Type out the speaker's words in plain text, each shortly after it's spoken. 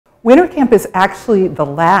Winter camp is actually the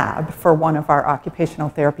lab for one of our occupational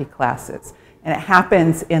therapy classes, and it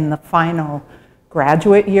happens in the final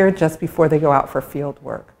graduate year just before they go out for field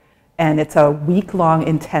work. And it's a week-long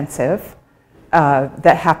intensive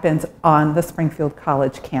that happens on the Springfield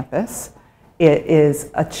College campus. It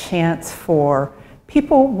is a chance for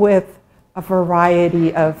people with a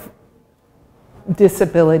variety of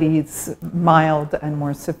disabilities, mild and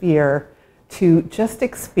more severe, to just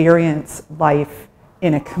experience life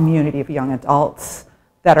in a community of young adults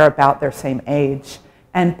that are about their same age,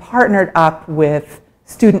 and partnered up with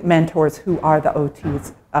student mentors who are the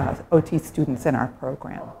OT students in our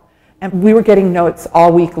program. And we were getting notes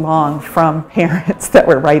all week long from parents that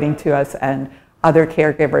were writing to us and other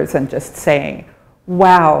caregivers and just saying,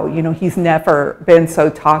 wow, you know, he's never been so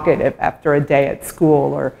talkative after a day at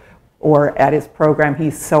school or at his program.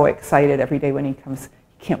 He's so excited every day when he comes.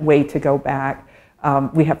 He can't wait to go back.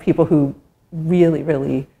 We have people who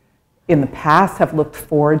really, in the past, have looked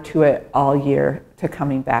forward to it all year, to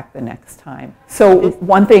coming back the next time. So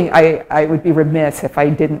one thing, I would be remiss if I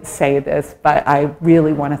didn't say this, but I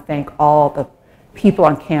really want to thank all the people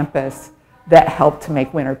on campus that helped to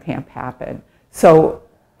make winter camp happen. So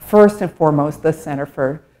first and foremost, the Center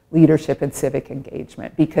for Leadership and Civic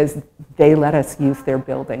Engagement, because they let us use their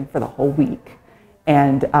building for the whole week.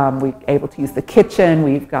 And we're able to use the kitchen.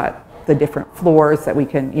 We've got the different floors that we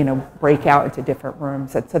can, you know, break out into different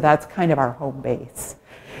rooms. And so that's kind of our home base.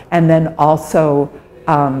 And then also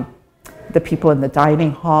the people in the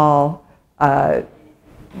dining hall.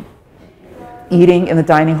 Eating in the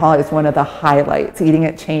dining hall is one of the highlights. Eating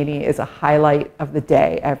at Cheney is a highlight of the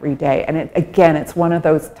day, every day. And again, it's one of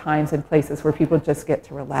those times and places where people just get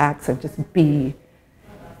to relax and just be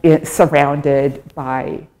surrounded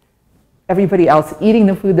by everybody else eating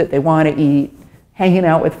the food that they want to eat, hanging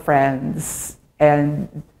out with friends,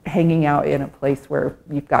 and hanging out in a place where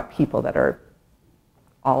you've got people that are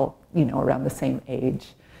all, you know, around the same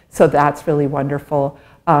age. So that's really wonderful.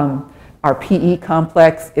 Our PE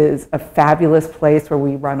complex is a fabulous place where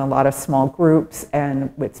we run a lot of small groups,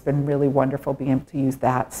 and it's been really wonderful being able to use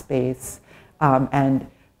that space. And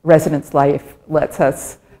Residence Life lets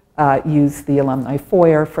us use the alumni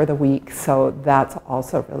foyer for the week, so that's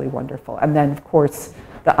also really wonderful. And then, of course,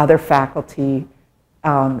 the other faculty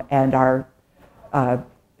and our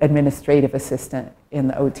administrative assistant in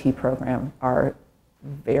the OT program are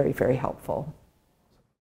very, very helpful.